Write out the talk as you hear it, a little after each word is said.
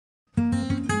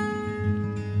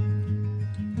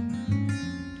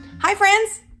Hi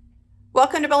friends,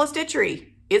 welcome to Stitchery.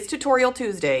 It's Tutorial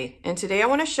Tuesday, and today I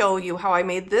want to show you how I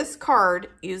made this card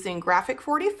using Graphic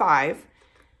 45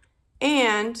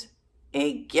 and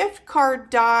a gift card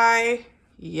die.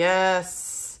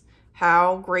 Yes,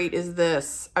 how great is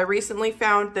this? I recently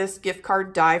found this gift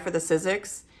card die for the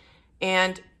Sizzix,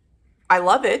 and I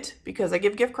love it because I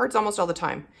give gift cards almost all the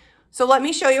time. So let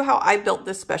me show you how I built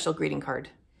this special greeting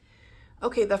card.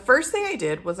 Okay, the first thing I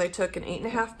did was I took an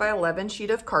 8.5 by 11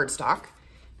 sheet of cardstock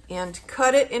and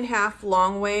cut it in half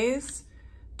long ways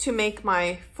to make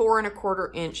my 4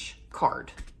 1/4 inch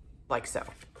card, like so.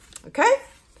 Okay,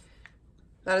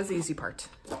 that is the easy part.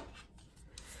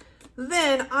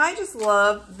 Then I just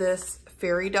love this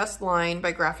fairy dust line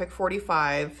by Graphic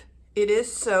 45. It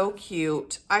is so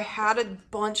cute. I had a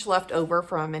bunch left over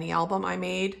from a mini album I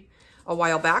made a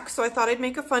while back, so I thought I'd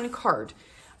make a fun card.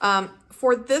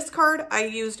 For this card, I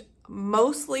used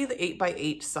mostly the 8 by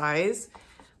 8 size,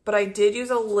 but I did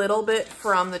use a little bit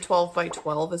from the 12 by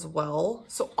 12 as well.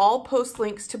 So I'll post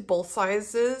links to both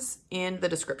sizes in the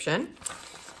description.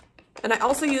 And I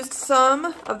also used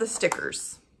some of the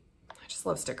stickers. I just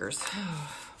love stickers.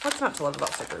 What's not to love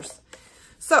about stickers?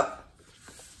 So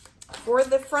for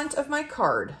the front of my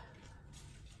card,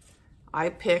 I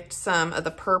picked some of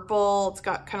the purple. It's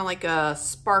got kind of like a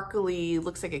sparkly,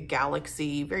 looks like a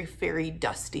galaxy, very fairy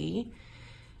dusty,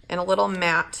 and a little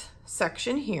matte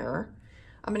section here.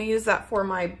 I'm gonna use that for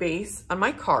my base on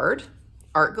my card.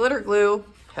 Art glitter glue,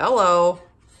 hello.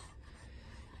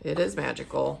 It is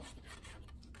magical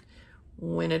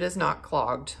when it is not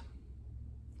clogged.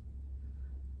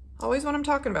 Always when I'm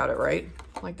talking about it, right?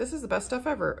 Like, this is the best stuff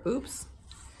ever. Oops.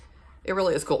 It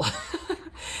really is cool.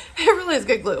 It really is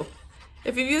good glue.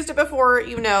 If you've used it before,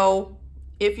 you know.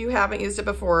 If you haven't used it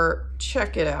before,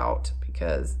 check it out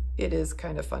because it is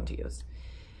kind of fun to use.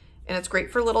 And it's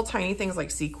great for little tiny things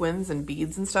like sequins and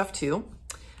beads and stuff too.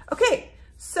 Okay,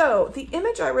 so the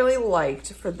image I really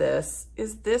liked for this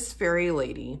is this fairy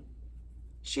lady.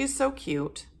 She's so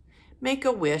cute. Make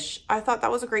a wish. I thought that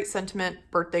was a great sentiment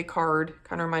birthday card.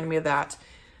 Kind of reminded me of that.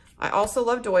 I also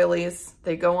love doilies.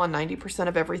 They go on 90%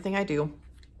 of everything I do.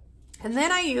 And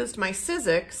then I used my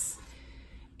Sizzix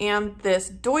and this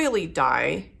doily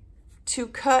die to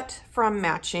cut from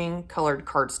matching colored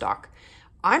cardstock.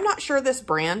 I'm not sure this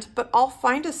brand, but I'll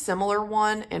find a similar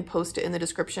one and post it in the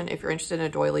description if you're interested in a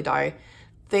doily die.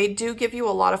 They do give you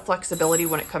a lot of flexibility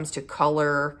when it comes to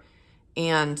color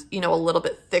and, you know, a little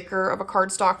bit thicker of a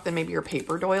cardstock than maybe your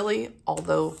paper doily,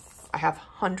 although I have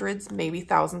hundreds, maybe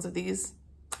thousands of these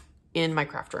in my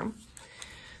craft room.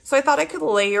 So I thought I could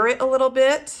layer it a little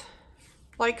bit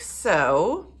like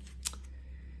so.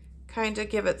 Kind of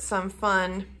give it some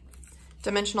fun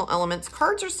dimensional elements.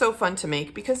 Cards are so fun to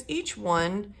make because each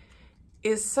one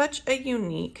is such a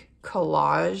unique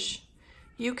collage.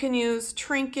 You can use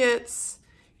trinkets,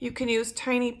 you can use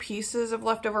tiny pieces of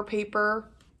leftover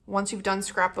paper once you've done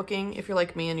scrapbooking, if you're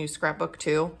like me and use scrapbook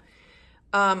too.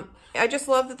 I just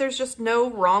love that there's just no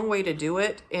wrong way to do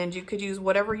it and you could use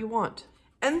whatever you want.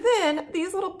 And then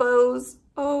these little bows,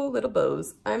 oh, little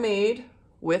bows, I made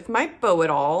with my Bow It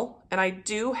All, and I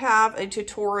do have a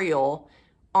tutorial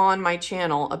on my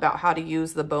channel about how to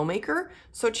use the bow maker,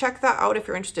 so check that out if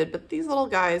you're interested. But these little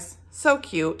guys, so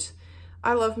cute.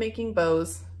 I love making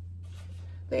bows.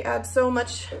 They add so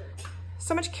much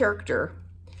character.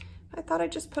 I thought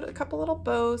I'd just put a couple little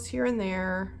bows here and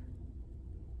there.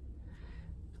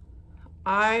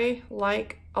 I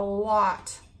like a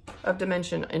lot of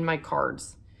dimension in my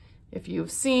cards. If you've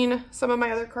seen some of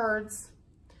my other cards,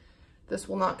 this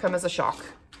will not come as a shock.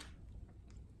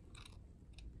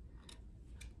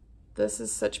 This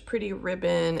is such pretty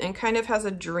ribbon and kind of has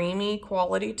a dreamy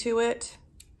quality to it.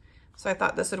 So I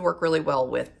thought this would work really well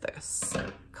with this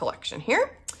collection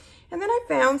here. And then I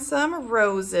found some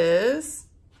roses.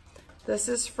 This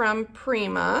is from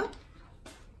Prima.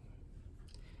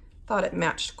 Thought it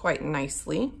matched quite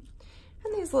nicely.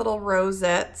 And these little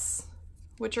rosettes,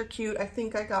 which are cute. I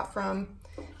think I got from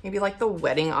maybe like the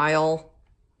wedding aisle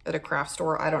at a craft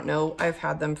store. I don't know. I've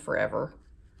had them forever.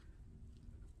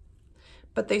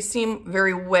 But they seem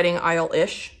very wedding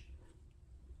aisle-ish.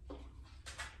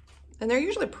 And they're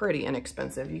usually pretty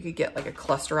inexpensive. You could get like a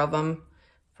cluster of them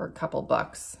for a couple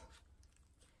bucks.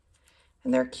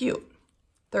 And they're cute.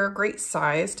 They're a great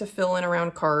size to fill in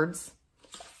around cards.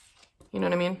 You know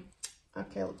what I mean?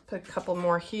 Okay, let's put a couple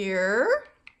more here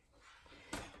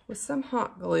with some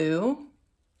hot glue.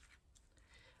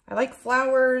 I like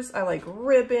flowers, I like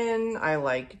ribbon, I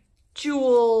like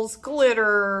jewels,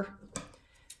 glitter,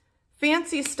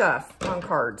 fancy stuff on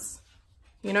cards.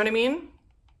 You know what I mean?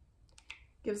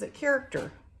 Gives it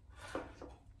character.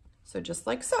 So just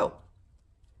like so.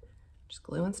 Just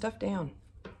gluing stuff down.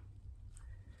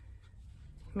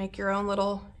 Make your own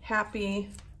little happy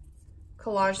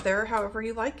collage there, however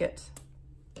you like it.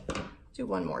 Do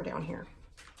one more down here.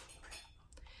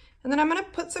 And then I'm gonna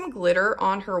put some glitter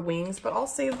on her wings, but I'll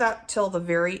save that till the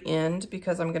very end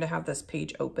because I'm gonna have this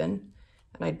page open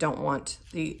and I don't want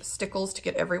the stickles to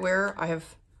get everywhere. I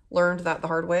have learned that the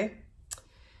hard way.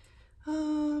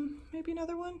 Maybe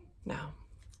another one? No,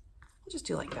 we'll just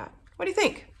do like that. What do you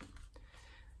think?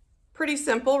 Pretty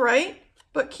simple, right?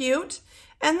 But cute.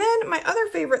 And then my other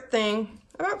favorite thing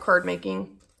about card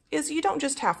making is you don't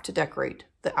just have to decorate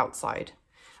the outside.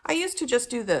 I used to just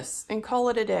do this and call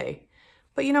it a day.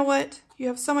 But you know what? You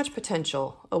have so much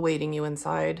potential awaiting you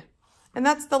inside. And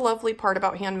that's the lovely part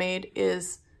about handmade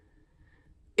is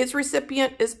its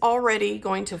recipient is already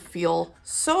going to feel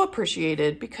so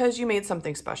appreciated because you made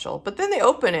something special. But then they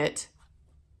open it.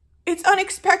 It's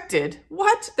unexpected.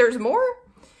 What? There's more?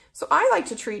 So I like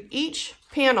to treat each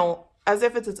panel as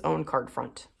if it's its own card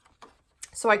front.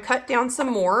 So I cut down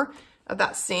some more of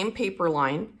that same paper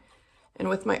line. And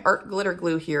with my art glitter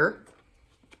glue here,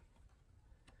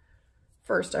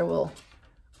 first I will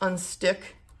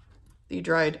unstick the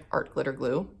dried art glitter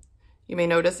glue. You may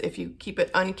notice if you keep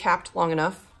it uncapped long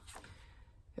enough,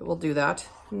 it will do that.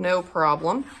 No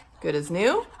problem. Good as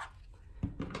new.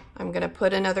 I'm gonna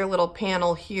put another little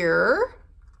panel here,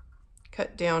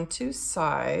 cut down to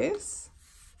size.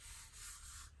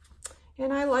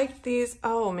 And I like these.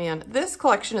 Oh man, this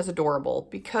collection is adorable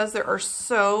because there are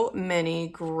so many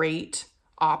great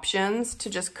options to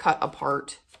just cut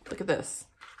apart. Look at this.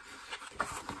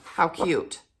 How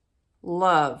cute.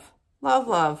 Love, love,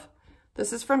 love.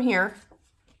 This is from here.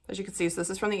 As you can see, so this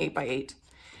is from the 8x8.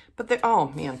 But they,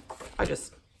 oh man, I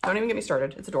just, don't even get me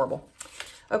started. It's adorable.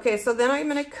 Okay, so then I'm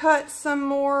gonna cut some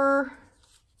more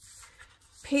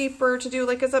paper to do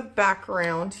like as a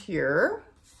background here.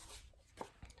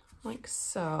 Like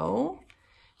so.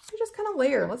 You just kind of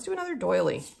layer. Let's do another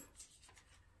doily.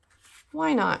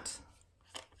 Why not?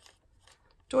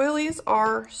 Doilies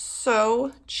are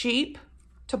so cheap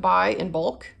to buy in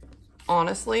bulk,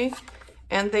 honestly,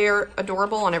 and they're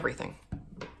adorable on everything.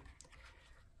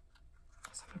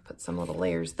 So I'm gonna put some little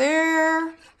layers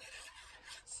there,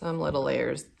 some little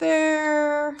layers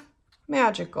there,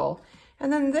 magical.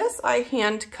 And then this I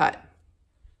hand cut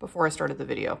before I started the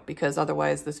video because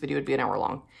otherwise this video would be an hour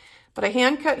long. But I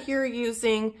hand cut here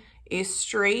using a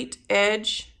straight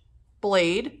edge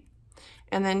blade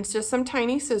and then just some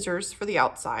tiny scissors for the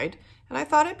outside. And I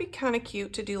thought it'd be kind of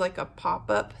cute to do like a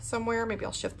pop-up somewhere. Maybe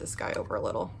I'll shift this guy over a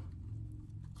little.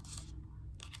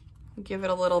 Give it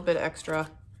a little bit extra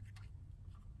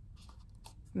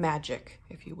magic,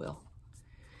 if you will.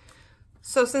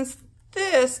 So since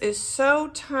this is so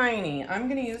tiny, I'm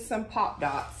gonna use some pop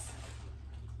dots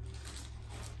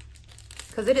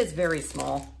because it is very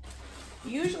small.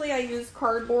 Usually I use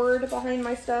cardboard behind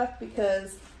my stuff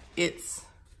because it's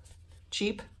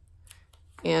cheap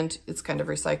and it's kind of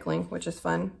recycling, which is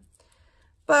fun.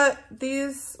 But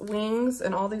these wings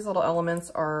and all these little elements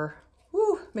are,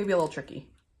 whew, maybe a little tricky.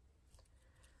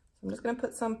 I'm just gonna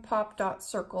put some pop dot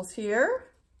circles here,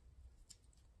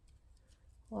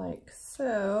 like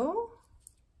so.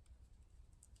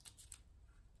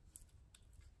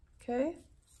 Okay.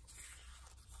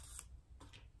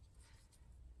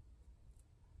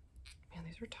 Man,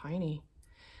 these are tiny.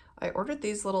 I ordered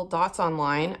these little dots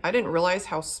online. I didn't realize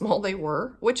how small they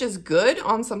were, which is good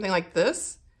on something like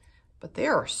this, but they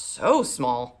are so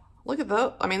small. Look at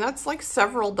that. I mean, that's like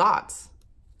several dots.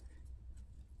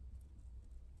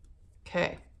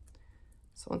 Okay.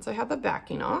 So once I have the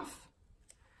backing off,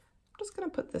 I'm just gonna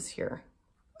put this here.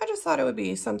 I just thought it would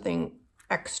be something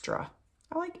extra.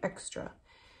 I like extra.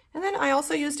 And then I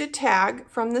also used a tag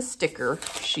from the sticker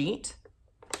sheet,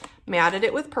 matted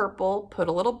it with purple, put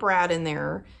a little brad in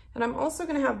there, and I'm also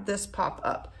gonna have this pop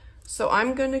up. So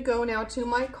I'm gonna go now to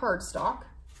my cardstock,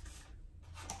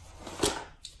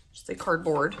 just a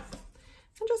cardboard,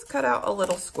 and just cut out a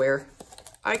little square.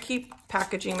 I keep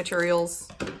packaging materials.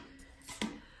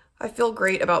 I feel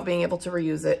great about being able to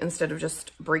reuse it instead of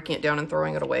just breaking it down and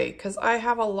throwing it away because I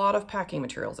have a lot of packing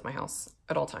materials at my house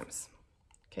at all times.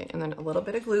 Okay, and then a little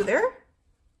bit of glue there.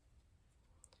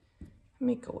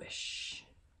 Make a wish.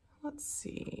 Let's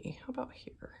see, how about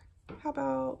here? How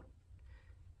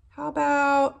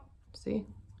about, see,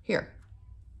 here.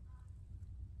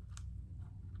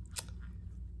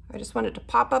 I just wanted to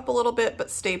pop up a little bit,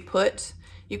 but stay put.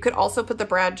 You could also put the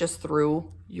brad just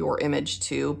through your image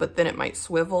too, but then it might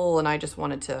swivel and I just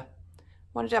wanted to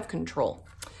have control.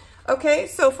 Okay,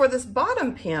 so for this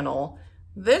bottom panel,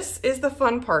 this is the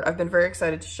fun part I've been very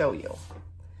excited to show you.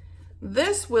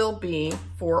 This will be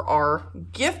for our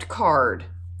gift card.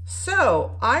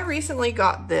 So I recently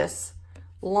got this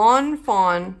Lawn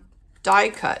Fawn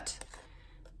die cut.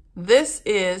 This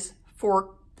is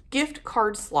for gift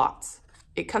card slots.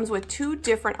 It comes with two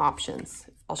different options.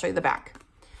 I'll show you the back.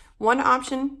 One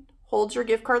option holds your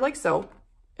gift card like so,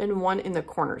 and one in the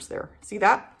corners there. See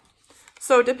that?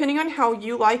 So depending on how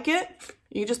you like it,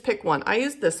 you just pick one. I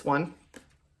use this one.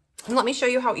 And let me show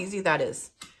you how easy that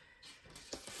is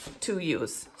to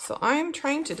use. So I'm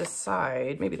trying to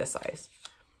decide, maybe the size.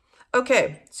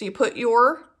 Okay, so you put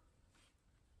your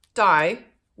die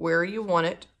where you want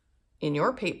it in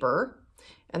your paper,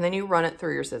 and then you run it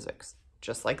through your scissors,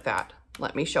 just like that.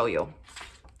 Let me show you.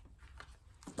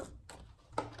 So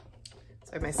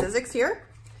I have my scissors here.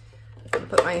 I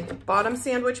put my bottom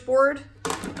sandwich board,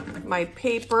 my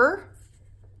paper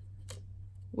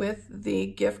with the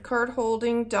gift card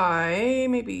holding die,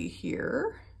 maybe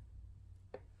here.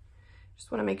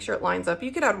 Just want to make sure it lines up.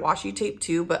 You could add washi tape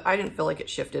too, but I didn't feel like it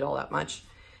shifted all that much.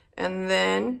 And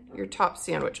then your top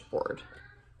sandwich board.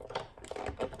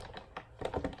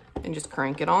 And just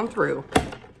crank it on through.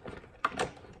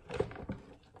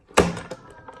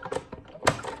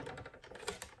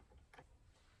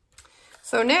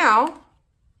 So now,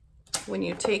 when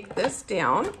you take this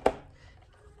down,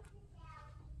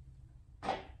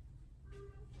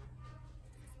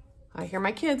 I hear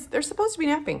my kids, they're supposed to be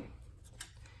napping.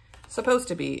 Supposed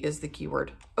to be is the key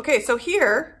word. Okay, so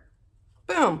here,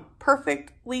 boom,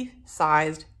 perfectly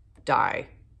sized die.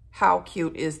 How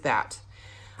cute is that?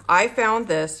 I found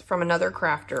this from another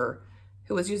crafter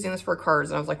who was using this for cards,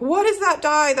 and I was like, what is that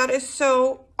die? That is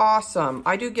so awesome.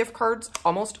 I do gift cards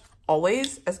almost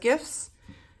always as gifts,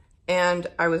 and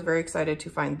I was very excited to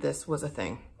find this was a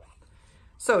thing.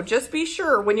 So just be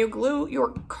sure when you glue your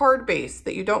card base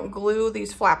that you don't glue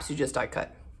these flaps you just die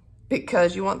cut,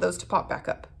 because you want those to pop back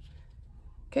up.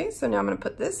 Okay, so now I'm gonna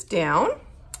put this down,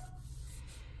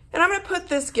 and I'm gonna put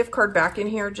this gift card back in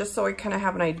here just so I kind of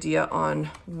have an idea on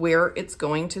where it's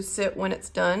going to sit when it's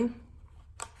done,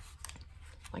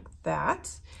 like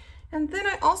that. And then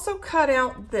I also cut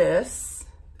out this.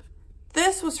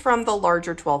 This was from the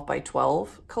larger 12 by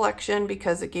 12 collection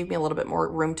because it gave me a little bit more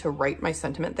room to write my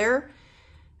sentiment there.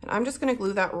 And I'm just gonna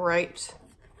glue that right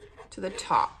to the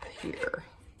top here,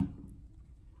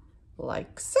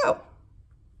 like so.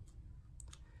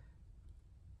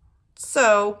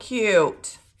 So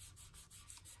cute.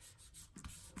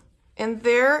 And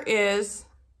there is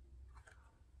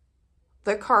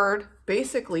the card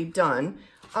basically done.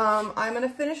 I'm gonna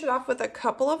finish it off with a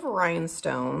couple of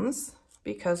rhinestones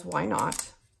because why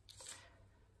not?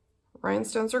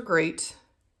 Rhinestones are great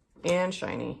and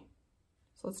shiny.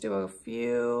 So let's do a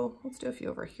few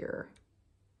over here.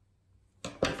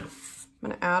 I'm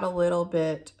gonna add a little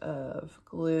bit of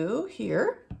glue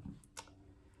here.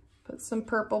 Put some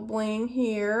purple bling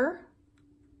here,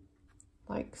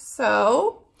 like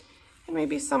so. And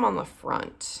maybe some on the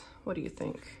front. What do you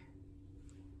think?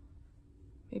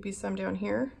 Maybe some down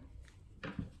here.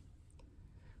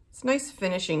 It's a nice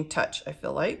finishing touch, I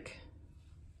feel like.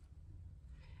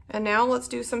 And now let's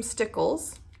do some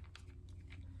stickles.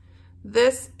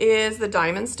 This is the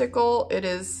diamond stickle. It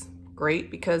is great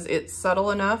because it's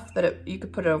subtle enough that you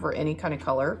could put it over any kind of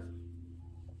color.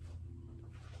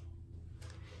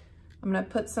 I'm gonna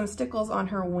put some stickles on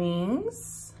her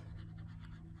wings.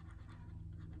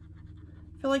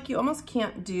 I feel like you almost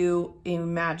can't do a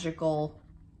magical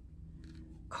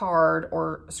card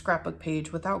or scrapbook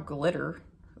page without glitter.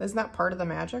 Isn't that part of the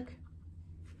magic?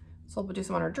 So we'll do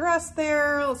some on her dress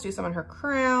there. Let's do some on her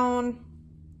crown.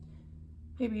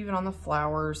 Maybe even on the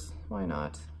flowers. Why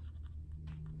not?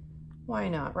 Why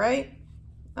not, right?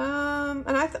 And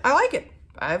I like it.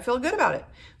 I feel good about it.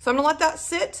 So I'm gonna let that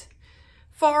sit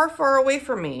far, far away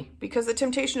from me because the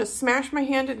temptation to smash my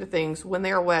hand into things when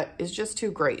they are wet is just too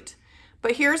great.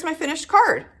 But here's my finished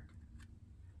card.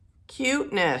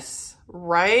 Cuteness,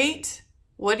 right?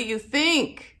 What do you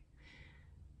think?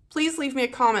 Please leave me a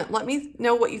comment. Let me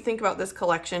know what you think about this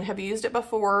collection. Have you used it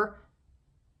before?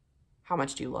 How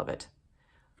much do you love it?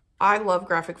 I love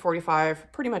Graphic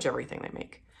 45, pretty much everything they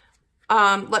make.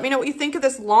 Let me know what you think of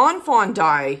this Lawn Fawn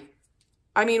die.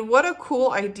 I mean, what a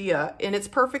cool idea. And it's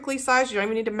perfectly sized. You don't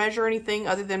even need to measure anything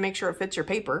other than make sure it fits your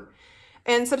paper.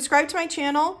 And subscribe to my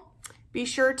channel. Be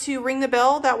sure to ring the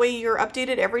bell. That way you're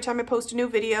updated every time I post a new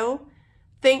video.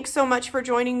 Thanks so much for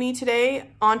joining me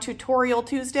today on Tutorial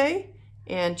Tuesday.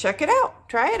 And check it out.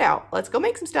 Try it out. Let's go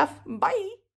make some stuff. Bye.